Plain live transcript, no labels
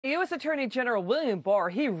U.S. Attorney General William Barr,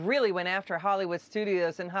 he really went after Hollywood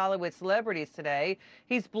studios and Hollywood celebrities today.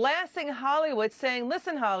 He's blasting Hollywood, saying,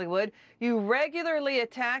 listen, Hollywood, you regularly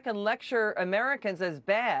attack and lecture Americans as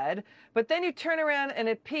bad, but then you turn around and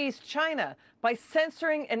appease China by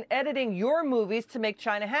censoring and editing your movies to make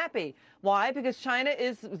China happy. Why? Because China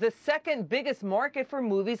is the second biggest market for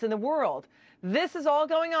movies in the world. This is all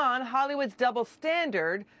going on, Hollywood's double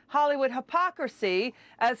standard, Hollywood hypocrisy,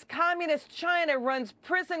 as communist China runs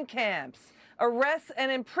prison camps, arrests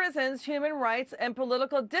and imprisons human rights and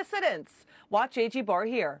political dissidents. Watch A.G. Barr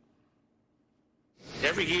here.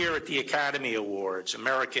 Every year at the Academy Awards,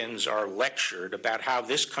 Americans are lectured about how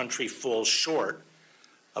this country falls short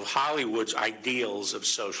of Hollywood's ideals of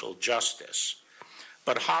social justice.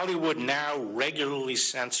 But Hollywood now regularly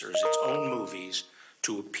censors its own movies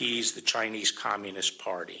to appease the Chinese Communist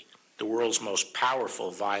Party, the world's most powerful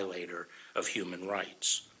violator of human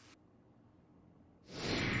rights.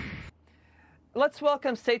 Let's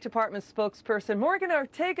welcome State Department spokesperson Morgan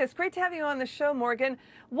Ortagus. Great to have you on the show, Morgan.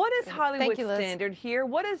 What is Hollywood standard here?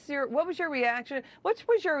 What was your reaction? What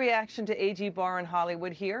was your reaction to A.G. Barr in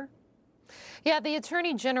Hollywood here? Yeah, the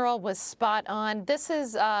Attorney General was spot on. This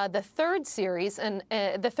is the third series and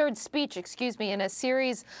the third speech, in a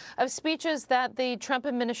series of speeches that the Trump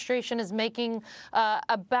administration is making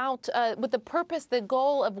about with the purpose, the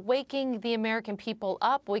goal of waking the American people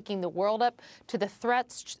up, waking the world up to the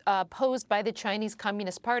threats posed by the Chinese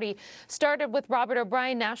Communist Party. Started with Robert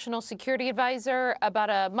O'Brien, National Security Advisor, about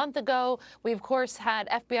a month ago. We, of course, had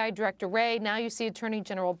FBI Director Wray. Now you see Attorney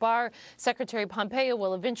General Barr. Secretary Pompeo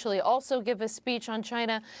will eventually also give a speech on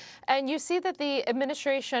China. And you see that the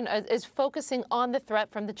administration is focusing on the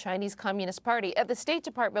threat from the Chinese Communist Party. At the State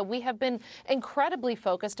Department, we have been incredibly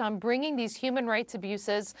focused on bringing these human rights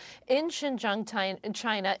abuses in Xinjiang,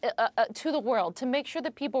 China, to the world, to make sure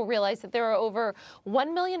that people realize that there are over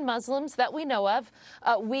 1 million Muslims that we know of,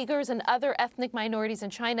 Uyghurs and other ethnic minorities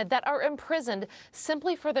in China that are imprisoned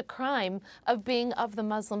simply for the crime of being of the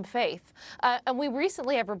Muslim faith. And we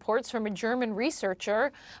recently have reports from a German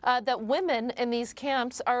researcher that women in these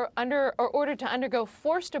camps are ordered to undergo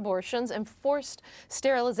forced abortions and forced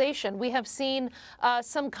sterilization. We have seen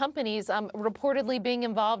some companies reportedly being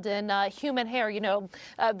involved in human hair,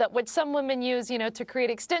 that what some women use, to create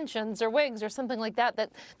extensions or wigs or something like that,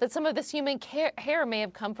 that some of this human hair may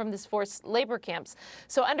have come from this forced labor camps.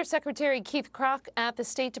 So Undersecretary Keith Kroc at the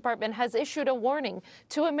State Department has issued a warning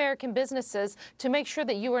to American businesses to make sure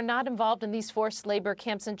that you are not involved in these forced labor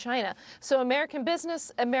camps in China. So American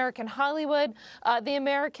business, American Hollywood, the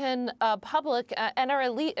American public and our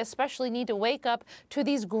elite especially need to wake up to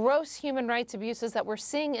these gross human rights abuses that we're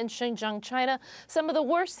seeing in Xinjiang, China. Some of the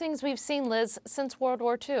worst things we've seen, Liz, since World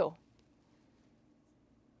War II.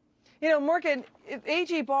 Morgan,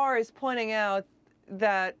 A.G. Barr is pointing out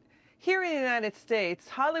that here in the United States,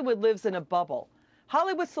 Hollywood lives in a bubble.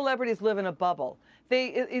 Hollywood celebrities live in a bubble.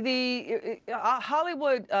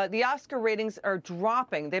 Hollywood, the Oscar ratings are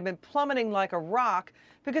dropping. They've been plummeting like a rock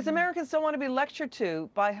because Americans don't want to be lectured to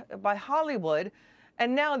by Hollywood.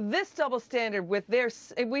 And now this double standard with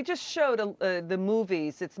we just showed the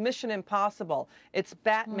movies. It's Mission Impossible. It's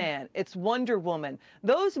Batman. It's Wonder Woman.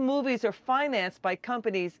 Those movies are financed by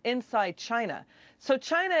companies inside China. So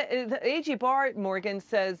China, A.G. Barr, Morgan,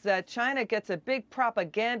 says that China gets a big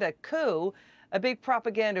propaganda coup, a big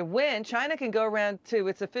propaganda win. China can go around to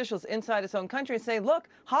its officials inside its own country and say, look,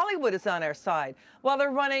 Hollywood is on our side, while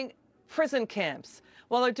they're running prison camps,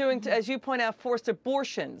 while they're doing, as you point out, forced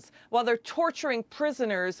abortions, while they're torturing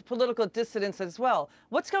prisoners, political dissidents as well.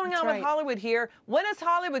 What's going on with Hollywood here? When is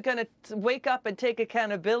Hollywood going to wake up and take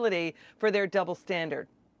accountability for their double standard?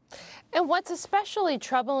 And what's especially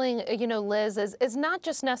troubling, Liz, is not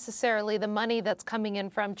just necessarily the money that's coming in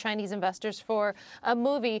from Chinese investors for a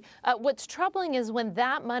movie. What's troubling is when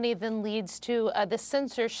that money then leads to the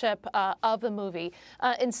censorship of a movie,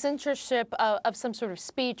 and censorship of some sort of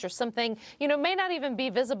speech or something, may not even be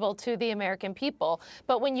visible to the American people.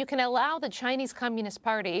 But when you can allow the Chinese Communist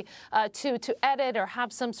Party to edit or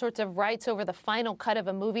have some sorts of rights over the final cut of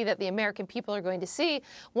a movie that the American people are going to see,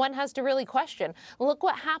 one has to really question. Look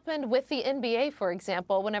what happened with the NBA, for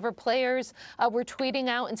example, whenever players were tweeting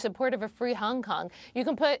out in support of a free Hong Kong. You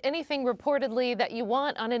can put anything reportedly that you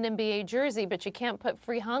want on an NBA jersey, but you can't put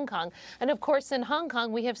free Hong Kong. And of course, in Hong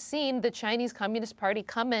Kong, we have seen the Chinese Communist Party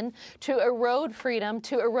come in to erode freedom,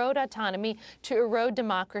 to erode autonomy, to erode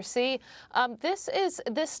democracy. This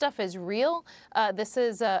stuff is real. This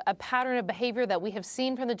is a pattern of behavior that we have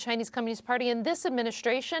seen from the Chinese Communist Party, and this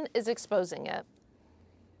administration is exposing it.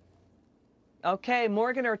 Okay,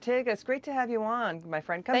 Morgan Ortagus, great to have you on, my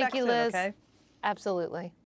friend. Come back soon, Liz. Okay? Absolutely.